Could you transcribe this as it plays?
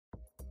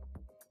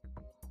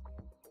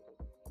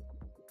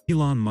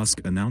Elon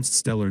Musk announced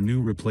stellar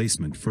new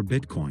replacement for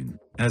Bitcoin.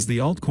 As the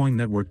altcoin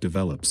network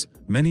develops,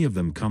 many of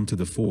them come to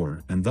the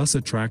fore and thus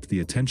attract the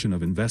attention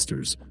of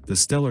investors. The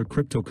stellar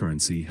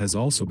cryptocurrency has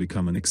also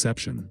become an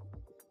exception.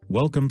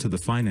 Welcome to the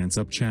Finance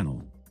Up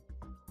channel.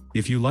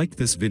 If you liked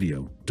this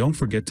video, don't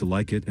forget to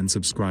like it and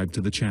subscribe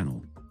to the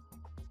channel.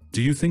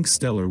 Do you think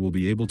Stellar will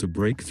be able to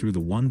break through the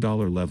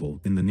 $1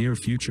 level in the near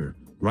future?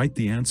 Write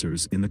the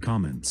answers in the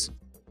comments.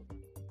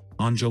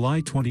 On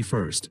July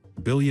 21st,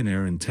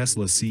 billionaire and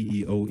Tesla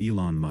CEO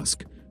Elon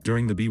Musk,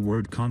 during the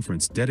B-Word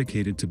conference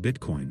dedicated to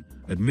Bitcoin,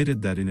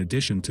 admitted that in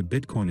addition to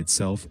Bitcoin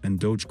itself and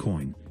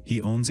Dogecoin,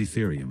 he owns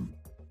Ethereum.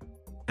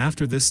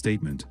 After this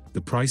statement,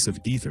 the price of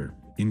Ether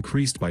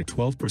increased by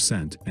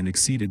 12% and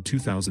exceeded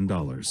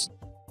 $2,000.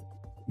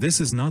 This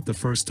is not the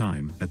first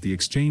time that the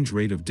exchange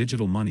rate of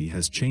digital money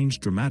has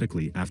changed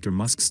dramatically after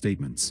Musk's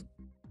statements.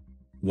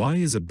 Why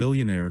is a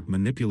billionaire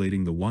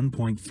manipulating the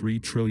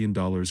 $1.3 trillion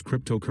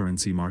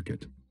cryptocurrency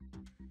market?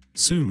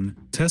 Soon,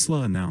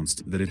 Tesla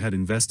announced that it had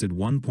invested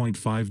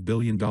 $1.5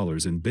 billion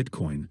in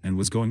Bitcoin and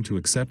was going to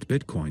accept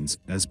Bitcoins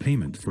as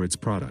payment for its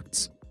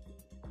products.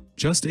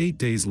 Just 8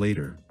 days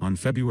later, on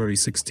February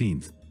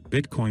 16th,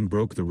 Bitcoin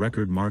broke the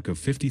record mark of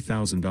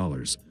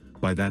 $50,000.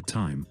 By that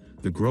time,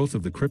 the growth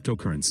of the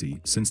cryptocurrency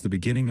since the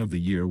beginning of the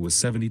year was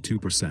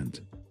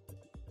 72%.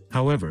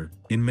 However,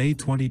 in May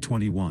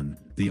 2021,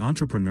 the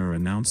entrepreneur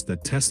announced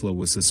that Tesla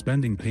was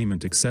suspending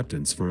payment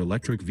acceptance for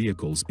electric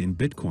vehicles in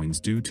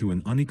Bitcoins due to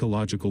an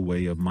unecological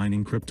way of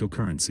mining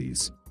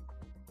cryptocurrencies.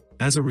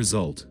 As a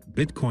result,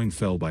 Bitcoin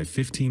fell by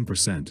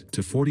 15%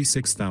 to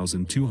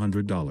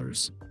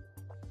 $46,200.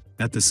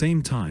 At the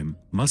same time,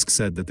 Musk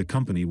said that the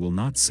company will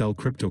not sell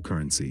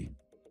cryptocurrency.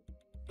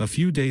 A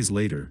few days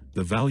later,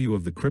 the value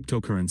of the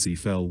cryptocurrency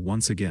fell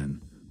once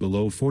again,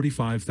 below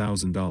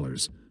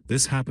 $45,000.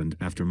 This happened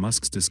after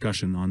Musk's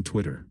discussion on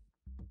Twitter.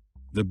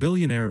 The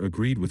billionaire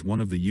agreed with one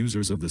of the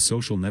users of the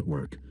social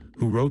network,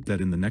 who wrote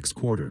that in the next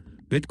quarter,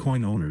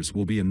 Bitcoin owners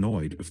will be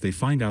annoyed if they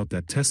find out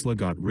that Tesla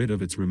got rid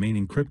of its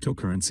remaining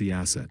cryptocurrency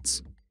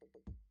assets.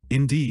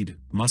 Indeed,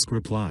 Musk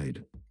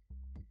replied.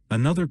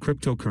 Another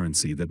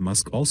cryptocurrency that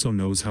Musk also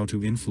knows how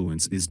to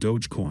influence is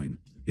Dogecoin.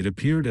 It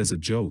appeared as a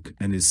joke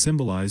and is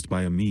symbolized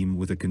by a meme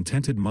with a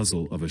contented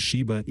muzzle of a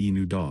Shiba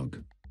Inu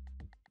dog.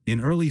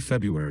 In early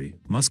February,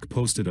 Musk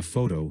posted a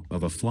photo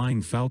of a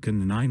flying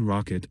Falcon 9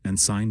 rocket and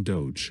signed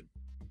Doge.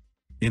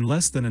 In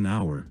less than an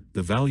hour,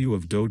 the value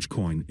of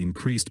Dogecoin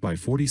increased by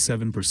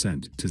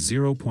 47% to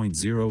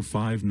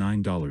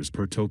 $0.059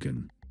 per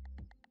token.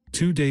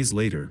 2 days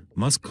later,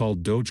 Musk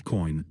called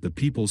Dogecoin the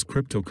people's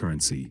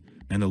cryptocurrency,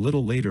 and a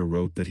little later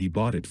wrote that he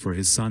bought it for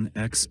his son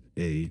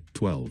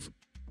XA12.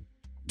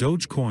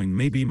 Dogecoin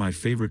may be my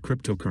favorite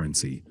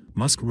cryptocurrency,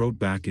 Musk wrote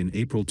back in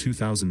April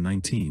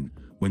 2019,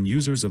 when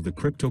users of the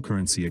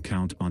cryptocurrency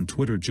account on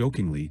Twitter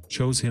jokingly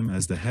chose him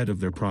as the head of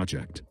their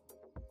project.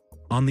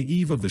 On the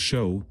eve of the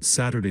show,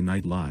 Saturday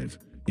Night Live,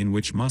 in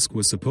which Musk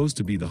was supposed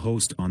to be the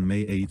host on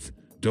May 8,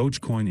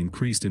 Dogecoin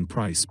increased in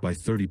price by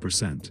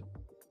 30%.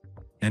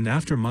 And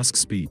after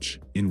Musk's speech,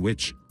 in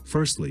which,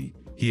 firstly,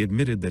 he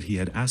admitted that he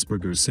had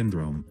Asperger's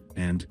syndrome,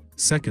 and,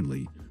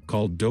 secondly,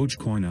 called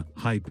Dogecoin a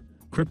hype,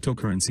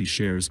 cryptocurrency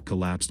shares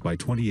collapsed by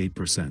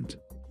 28%.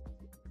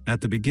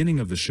 At the beginning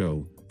of the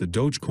show, the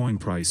Dogecoin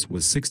price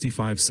was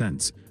 65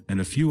 cents,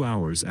 and a few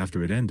hours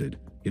after it ended,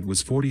 it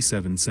was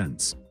 47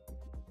 cents.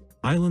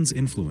 Elon's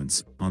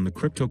influence on the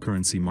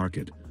cryptocurrency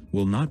market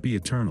will not be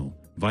eternal,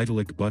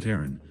 Vitalik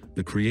Buterin,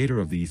 the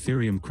creator of the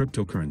Ethereum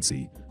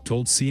cryptocurrency,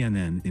 told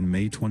CNN in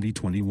May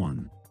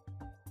 2021.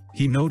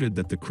 He noted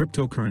that the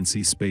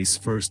cryptocurrency space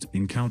first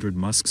encountered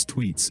Musk's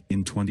tweets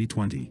in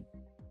 2020.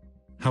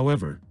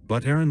 However,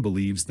 Buterin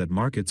believes that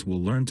markets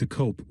will learn to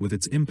cope with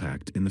its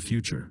impact in the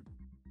future.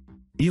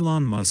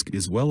 Elon Musk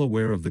is well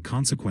aware of the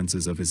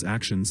consequences of his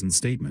actions and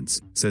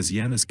statements, says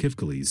Yanis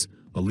Kivkalis,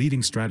 a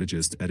leading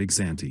strategist at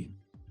Exante.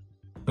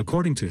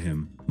 According to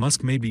him,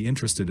 Musk may be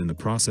interested in the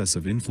process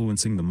of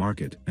influencing the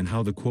market and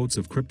how the quotes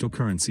of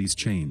cryptocurrencies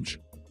change.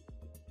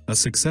 A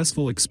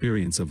successful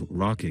experience of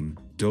rocking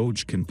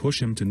Doge can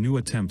push him to new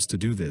attempts to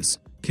do this,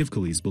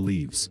 Kivkalis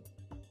believes.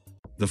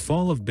 The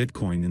fall of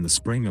Bitcoin in the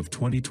spring of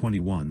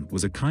 2021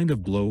 was a kind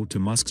of blow to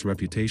Musk's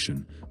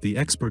reputation, the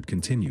expert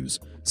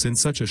continues,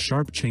 since such a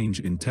sharp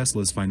change in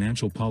Tesla's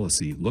financial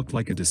policy looked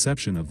like a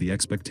deception of the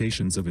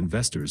expectations of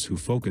investors who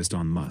focused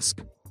on Musk.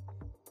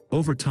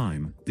 Over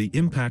time, the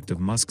impact of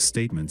Musk's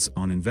statements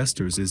on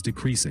investors is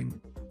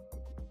decreasing.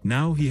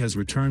 Now he has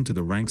returned to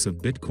the ranks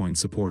of Bitcoin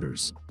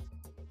supporters.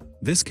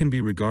 This can be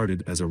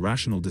regarded as a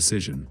rational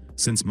decision,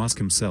 since Musk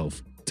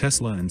himself,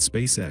 Tesla and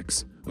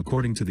SpaceX,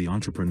 according to the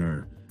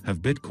entrepreneur,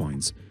 have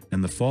Bitcoins,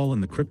 and the fall in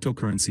the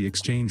cryptocurrency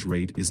exchange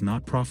rate is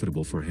not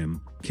profitable for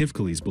him,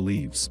 Kivkalis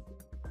believes.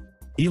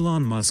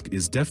 Elon Musk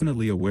is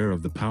definitely aware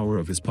of the power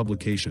of his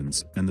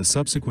publications and the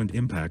subsequent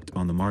impact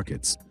on the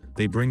markets.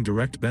 They bring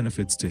direct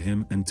benefits to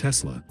him and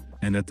Tesla,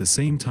 and at the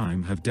same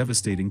time have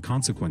devastating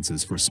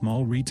consequences for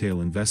small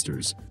retail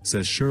investors,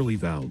 says Shirley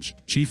Valge,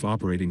 Chief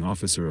Operating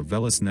Officer of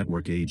Veles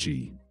Network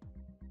AG.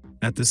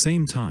 At the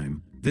same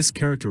time, This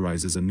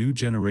characterizes a new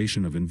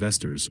generation of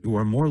investors who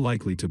are more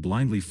likely to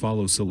blindly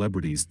follow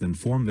celebrities than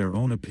form their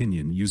own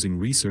opinion using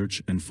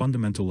research and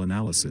fundamental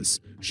analysis,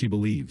 she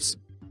believes.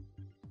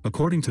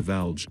 According to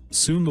Valge,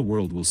 soon the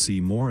world will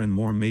see more and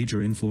more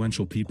major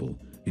influential people,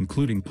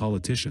 including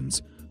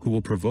politicians, who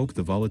will provoke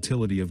the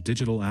volatility of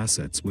digital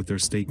assets with their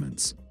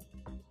statements.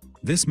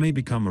 This may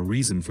become a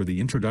reason for the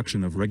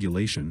introduction of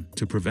regulation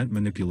to prevent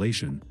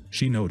manipulation,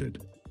 she noted.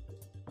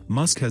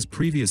 Musk has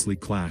previously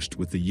clashed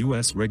with the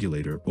U.S.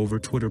 regulator over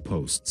Twitter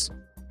posts.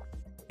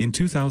 In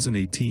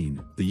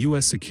 2018, the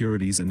U.S.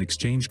 Securities and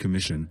Exchange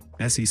Commission,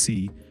 SEC,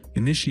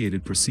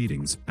 initiated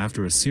proceedings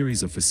after a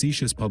series of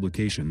facetious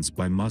publications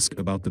by Musk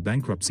about the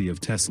bankruptcy of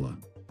Tesla.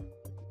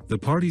 The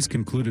parties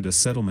concluded a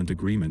settlement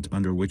agreement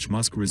under which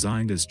Musk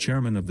resigned as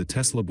chairman of the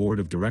Tesla board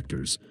of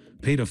directors,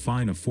 paid a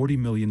fine of $40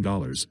 million,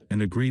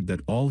 and agreed that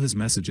all his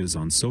messages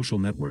on social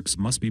networks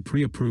must be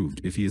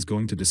pre-approved if he is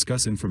going to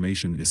discuss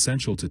information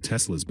essential to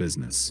Tesla's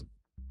business.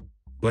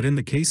 But in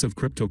the case of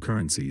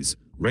cryptocurrencies,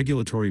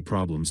 regulatory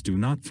problems do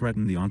not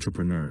threaten the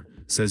entrepreneur,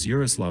 says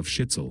Yaroslav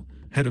Shitzel,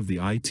 head of the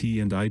IT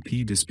and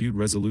IP Dispute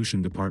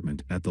Resolution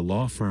Department at the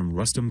law firm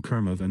Rustam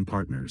Kermov and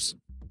Partners.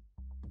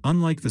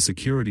 Unlike the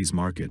securities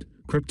market,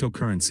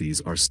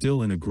 cryptocurrencies are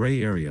still in a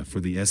gray area for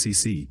the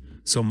SEC,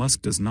 so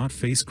Musk does not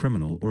face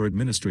criminal or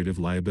administrative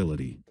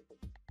liability.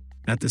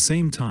 At the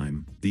same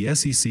time, the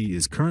SEC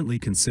is currently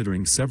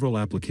considering several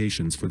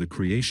applications for the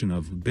creation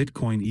of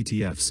Bitcoin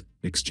ETFs,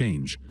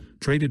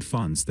 exchange-traded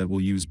funds that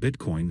will use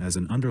Bitcoin as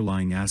an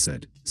underlying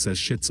asset, says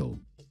Shitzel.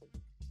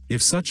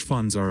 If such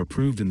funds are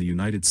approved in the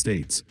United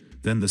States,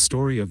 then the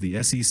story of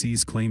the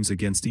SEC's claims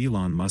against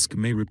Elon Musk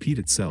may repeat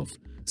itself,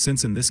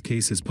 since in this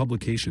case his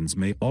publications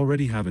may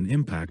already have an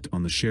impact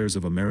on the shares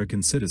of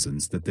American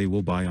citizens that they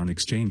will buy on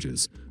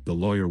exchanges, the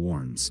lawyer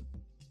warns.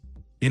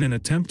 In an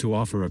attempt to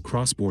offer a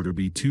cross-border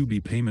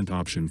B2B payment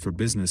option for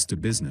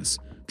business-to-business,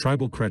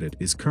 Tribal Credit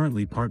is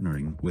currently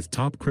partnering with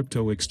top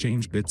crypto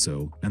exchange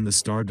Bitso and the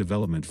Star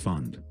Development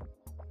Fund.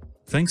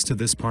 Thanks to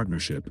this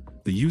partnership,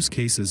 the use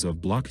cases of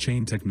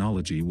blockchain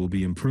technology will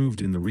be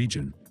improved in the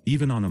region,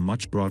 even on a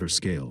much broader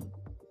scale.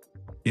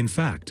 In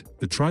fact,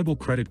 the Tribal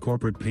Credit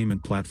corporate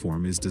payment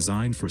platform is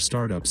designed for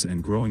startups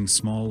and growing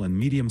small and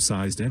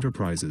medium-sized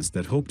enterprises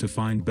that hope to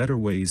find better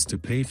ways to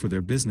pay for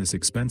their business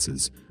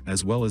expenses,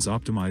 as well as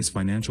optimize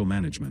financial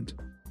management.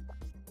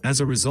 As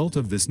a result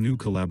of this new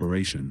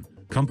collaboration,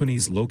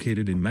 companies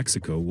located in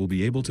Mexico will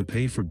be able to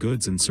pay for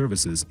goods and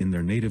services in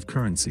their native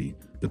currency,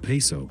 the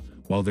peso,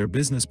 while their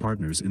business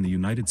partners in the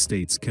United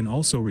States can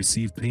also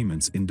receive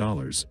payments in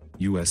dollars,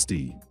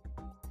 USD.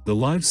 The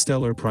live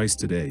Stellar price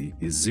today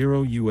is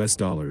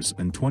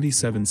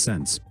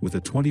 $0.27 with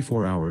a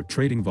 24-hour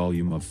trading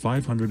volume of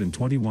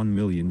 $521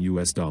 million.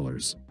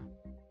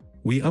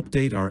 We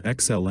update our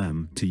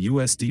XLM to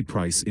USD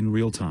price in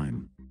real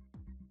time.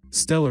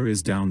 Stellar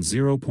is down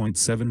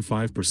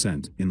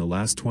 0.75% in the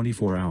last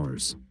 24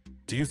 hours.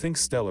 Do you think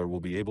Stellar will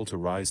be able to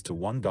rise to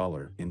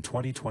 $1 in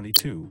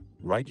 2022?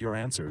 Write your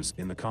answers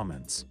in the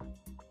comments.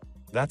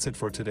 That's it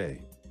for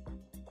today.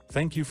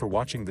 Thank you for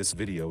watching this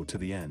video to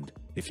the end.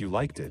 If you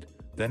liked it,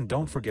 then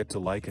don't forget to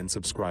like and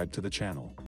subscribe to the channel.